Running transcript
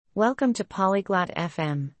Welcome to Polyglot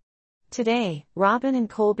FM. Today, Robin and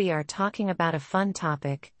Colby are talking about a fun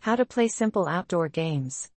topic, how to play simple outdoor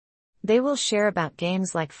games. They will share about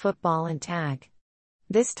games like football and tag.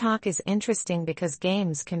 This talk is interesting because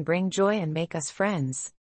games can bring joy and make us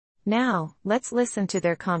friends. Now, let's listen to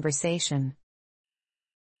their conversation.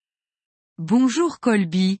 Bonjour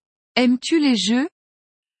Colby. Aimes-tu les jeux?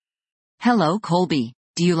 Hello Colby,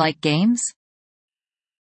 do you like games?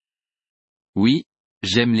 Oui,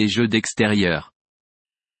 j'aime les jeux d'extérieur.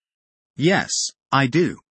 Yes, I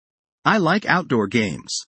do. I like outdoor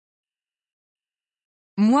games.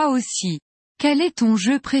 Moi aussi. Quel est ton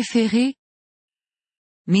jeu préféré?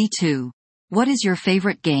 Me too. What is your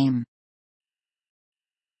favorite game?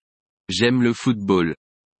 J'aime le football.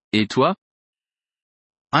 Et toi?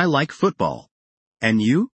 I like football. And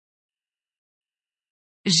you?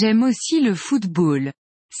 J'aime aussi le football.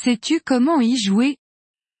 Sais-tu comment y jouer?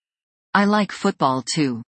 I like football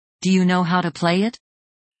too. Do you know how to play it?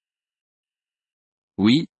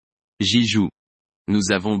 Oui, j'y joue.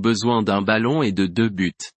 Nous avons besoin d'un ballon et de 2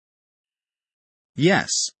 buts.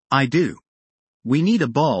 Yes, I do. We need a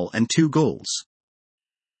ball and 2 goals.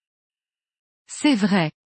 C'est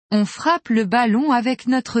vrai. On frappe le ballon avec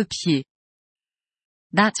notre pied.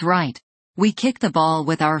 That's right. We kick the ball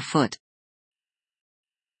with our foot.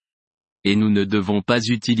 Et nous ne devons pas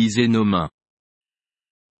utiliser nos mains.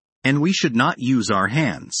 And we should not use our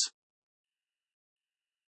hands.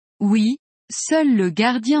 Oui, seul le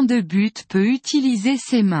gardien de but peut utiliser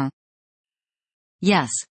ses mains.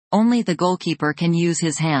 Yes, only the goalkeeper can use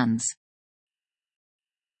his hands.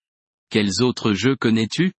 Quels autres jeux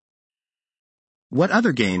connais-tu? What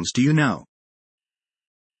other games do you know?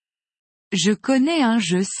 Je connais un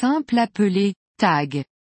jeu simple appelé tag.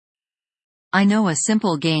 I know a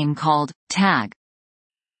simple game called tag.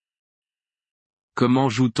 Comment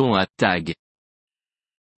joue-t-on à tag?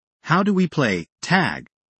 How do we play tag?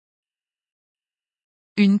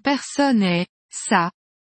 Une personne est ça,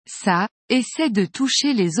 essaie de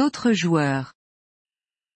toucher les autres joueurs.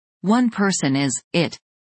 One person is it.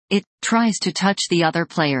 It tries to touch the other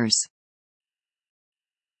players.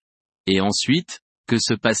 Et ensuite, que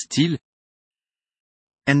se passe-t-il?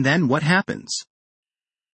 And then what happens?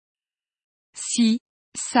 Si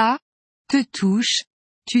ça te touche,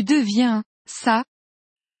 tu deviens ça.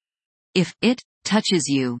 If it touches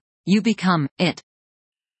you, you become it.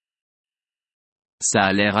 Ça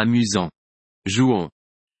a l'air amusant. Jouons.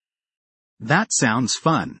 That sounds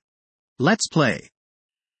fun. Let's play.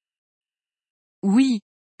 Oui,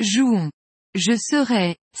 jouons. Je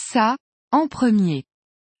serai ça en premier.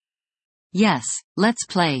 Yes, let's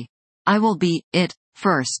play. I will be it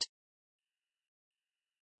first.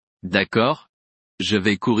 D'accord? Je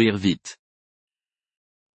vais courir vite.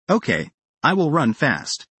 Okay, I will run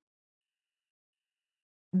fast.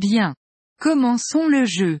 Bien. Commençons le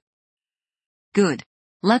jeu. Good.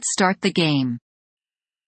 Let's start the game.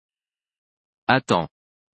 Attends.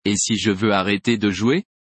 Et si je veux arrêter de jouer?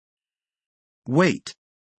 Wait.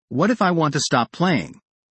 What if I want to stop playing?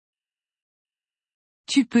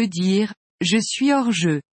 Tu peux dire, je suis hors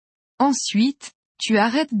jeu. Ensuite, tu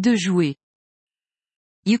arrêtes de jouer.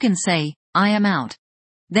 You can say, I am out.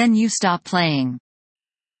 Then you stop playing.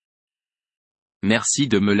 Merci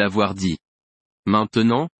de me l'avoir dit.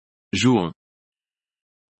 Maintenant, jouons.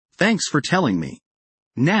 Thanks for telling me.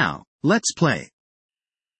 Now, let's play.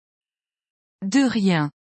 De rien.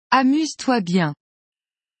 Amuse-toi bien.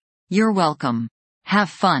 You're welcome. Have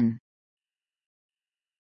fun.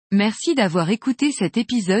 Merci d'avoir écouté cet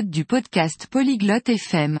épisode du podcast Polyglotte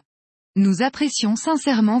FM. Nous apprécions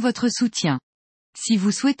sincèrement votre soutien. Si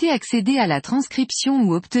vous souhaitez accéder à la transcription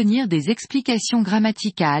ou obtenir des explications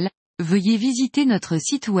grammaticales, veuillez visiter notre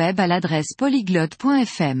site web à l'adresse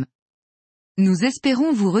polyglotte.fm. Nous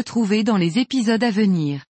espérons vous retrouver dans les épisodes à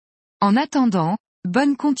venir. En attendant,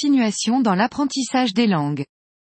 bonne continuation dans l'apprentissage des langues.